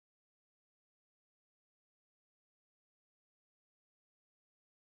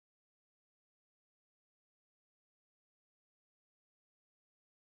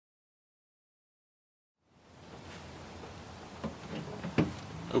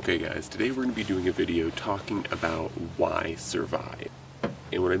Okay guys, today we're going to be doing a video talking about why survive.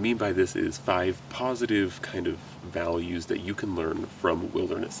 And what I mean by this is 5 positive kind of values that you can learn from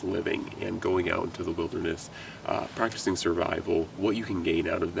wilderness living and going out into the wilderness, practicing survival, what you can gain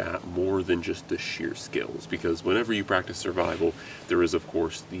out of that more than just the sheer skills. Because whenever you practice survival, there is of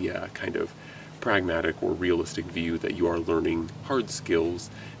course the kind of pragmatic or realistic view that you are learning hard skills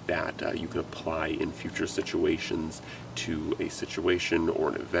that you can apply in future situations to a situation or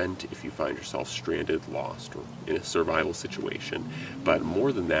an event if you find yourself stranded, lost, or in a survival situation. But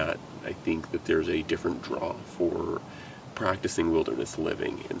more than that, I think that there's a different draw for practicing wilderness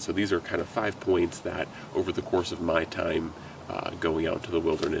living. And so these are kind of 5 points that over the course of my time going out to the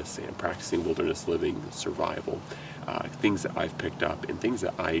wilderness and practicing wilderness living, survival, things that I've picked up and things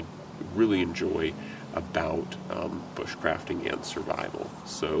that I really enjoy about bushcrafting and survival.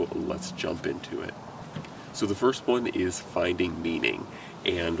 So let's jump into it. So the first one is finding meaning.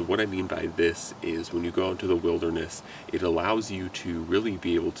 And what I mean by this is when you go out into the wilderness, it allows you to really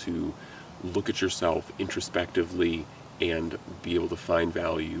be able to look at yourself introspectively and be able to find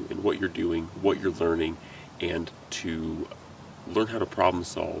value in what you're doing, what you're learning, and to learn how to problem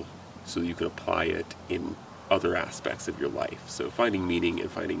solve so that you can apply it in other aspects of your life. So finding meaning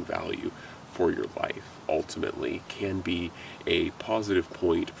and finding value for your life ultimately can be a positive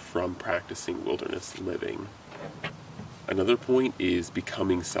point from practicing wilderness living. Another point is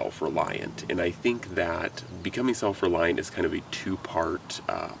becoming self-reliant, and I think that becoming self-reliant is kind of a two-part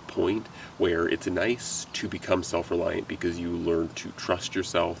point where it's nice to become self-reliant because you learn to trust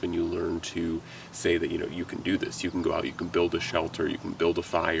yourself and you learn to say that you can do this, you can go out, you can build a shelter, you can build a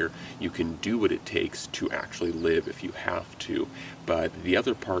fire, you can do what it takes to actually live if you have to. But the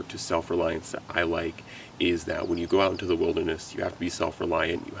other part to self-reliance that I like is that when you go out into the wilderness, you have to be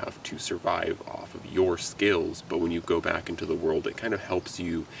self-reliant, you have to survive off of your skills, but when you go back into the world, it kind of helps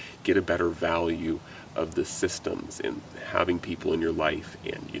you get a better value of the systems and having people in your life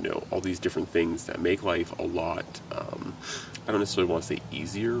and all these different things that make life a lot, I don't necessarily want to say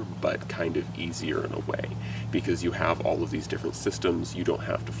easier, but kind of easier in a way, because you have all of these different systems. You don't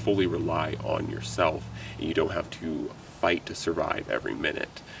have to fully rely on yourself, and you don't have to fight to survive every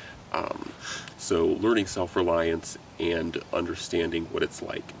minute. So learning self-reliance and understanding what it's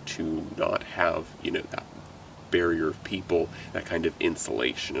like to not have, that barrier of people, that kind of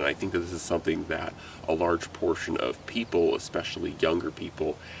insulation. And I think that this is something that a large portion of people, especially younger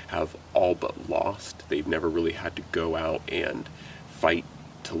people, have all but lost. They've never really had to go out and fight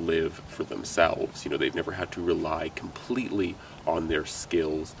to live for themselves. They've never had to rely completely on their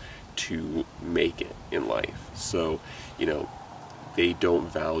skills to make it in life. So, they don't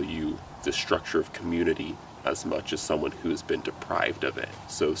value the structure of community as much as someone who has been deprived of it.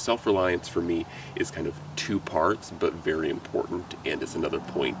 So self-reliance for me is kind of 2 parts, but very important, and is another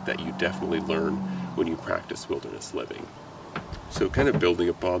point that you definitely learn when you practice wilderness living. So kind of building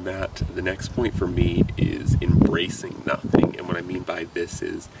upon that, the next point for me is embracing nothing. And what I mean by this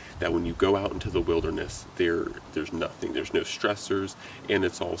is that when you go out into the wilderness, there's nothing, there's no stressors, and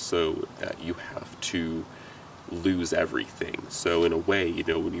it's also that you have to lose everything. So in a way,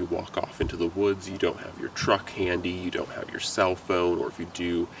 when you walk off into the woods, you don't have your truck handy, you don't have your cell phone, or if you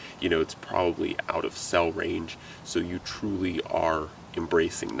do, it's probably out of cell range. So you truly are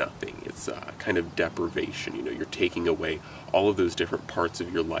embracing nothing. It's kind of deprivation. You're taking away all of those different parts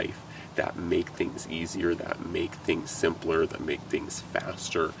of your life that make things easier, that make things simpler, that make things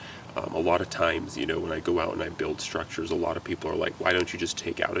faster. A lot of times, when I go out and I build structures, a lot of people are like, why don't you just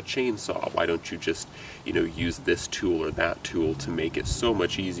take out a chainsaw? Why don't you just, use this tool or that tool to make it so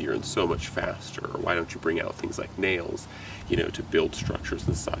much easier and so much faster? Or why don't you bring out things like nails, to build structures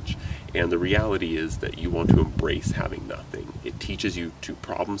and such? And the reality is that you want to embrace having nothing. It teaches you to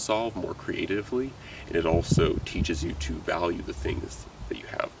problem solve more creatively, and it also teaches you to value the things that you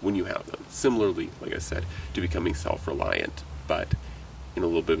have when you have them. Similarly, like I said, to becoming self-reliant, but in a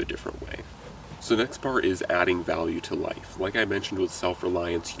little bit of a different way. So the next part is adding value to life. Like I mentioned with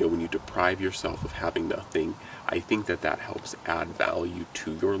self-reliance, when you deprive yourself of having nothing, I think that helps add value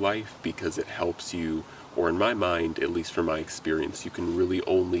to your life, because it helps you, or in my mind, at least from my experience, you can really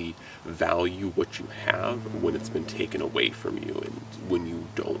only value what you have when it's been taken away from you and when you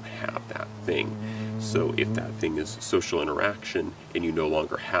don't have that thing. So if that thing is social interaction and you no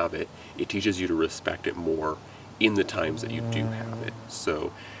longer have it, it teaches you to respect it more in the times that you do have it.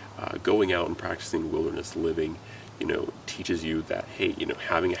 So going out and practicing wilderness living, teaches you that, hey,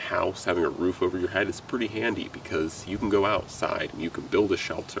 having a house, having a roof over your head is pretty handy, because you can go outside and you can build a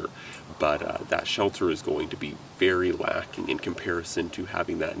shelter, but that shelter is going to be very lacking in comparison to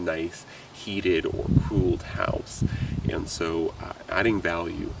having that nice heated or cooled house. And so adding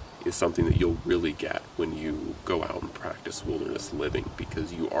value is something that you'll really get when you go out and practice wilderness living,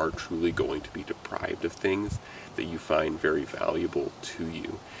 because you are truly going to be deprived of things that you find very valuable to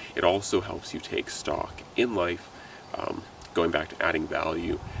you. It also helps you take stock in life, going back to adding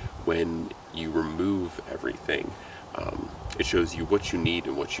value. When you remove everything, it shows you what you need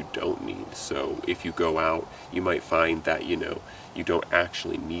and what you don't need. So if you go out, you might find that, you don't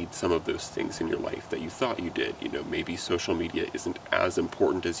actually need some of those things in your life that you thought you did. Maybe social media isn't as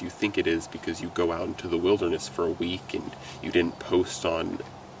important as you think it is because you go out into the wilderness for a week and you didn't post on,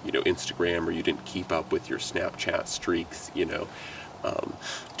 Instagram, or you didn't keep up with your Snapchat streaks,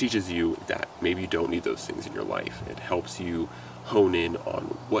 teaches you that maybe you don't need those things in your life. It helps you hone in on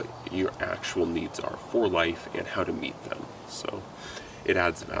what your actual needs are for life and how to meet them. So it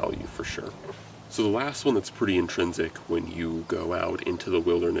adds value for sure. So the last one that's pretty intrinsic when you go out into the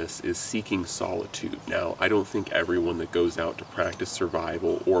wilderness is seeking solitude. Now, I don't think everyone that goes out to practice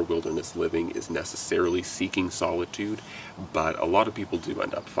survival or wilderness living is necessarily seeking solitude, but a lot of people do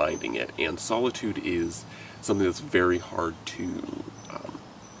end up finding it. And solitude is something that's very hard to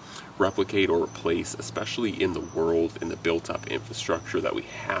replicate or replace, especially in the world, in the built-up infrastructure that we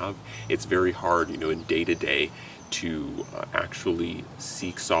have. It's very hard, in day-to-day to actually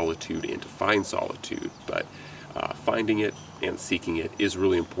seek solitude and to find solitude, but finding it and seeking it is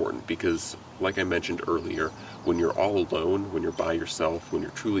really important, because like I mentioned earlier, when you're all alone, when you're by yourself, when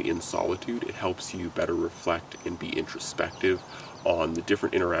you're truly in solitude, it helps you better reflect and be introspective on the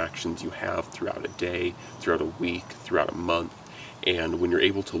different interactions you have throughout a day, throughout a week, throughout a month. And when you're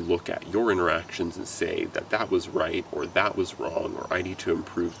able to look at your interactions and say that that was right, or that was wrong, or I need to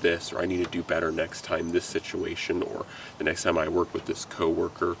improve this, or I need to do better next time this situation, or the next time I work with this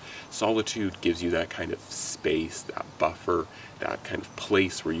coworker, solitude gives you that kind of space, that buffer, that kind of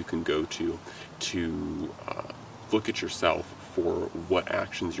place where you can go to look at yourself for what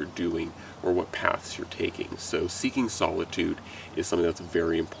actions you're doing or what paths you're taking. So seeking solitude is something that's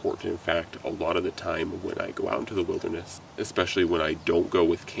very important. In fact, a lot of the time when I go out into the wilderness, especially when I don't go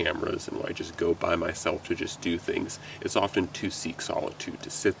with cameras and when I just go by myself to just do things, it's often to seek solitude, to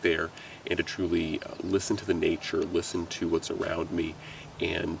sit there and to truly listen to the nature, listen to what's around me,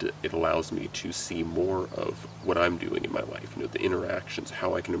 and it allows me to see more of what I'm doing in my life, the interactions,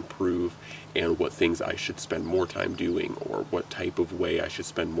 how I can improve, and what things I should spend more time doing, or what type of way I should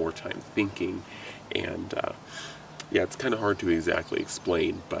spend more time thinking. And yeah, it's kind of hard to exactly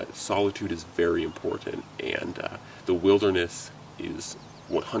explain, but solitude is very important, and the wilderness is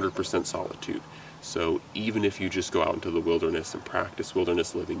 100% solitude. So even if you just go out into the wilderness and practice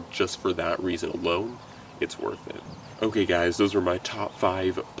wilderness living just for that reason alone, it's worth it. Okay guys, those are my top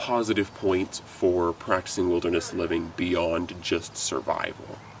 5 positive points for practicing wilderness living beyond just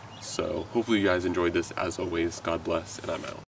survival. So hopefully you guys enjoyed this. As always, God bless, and I'm out.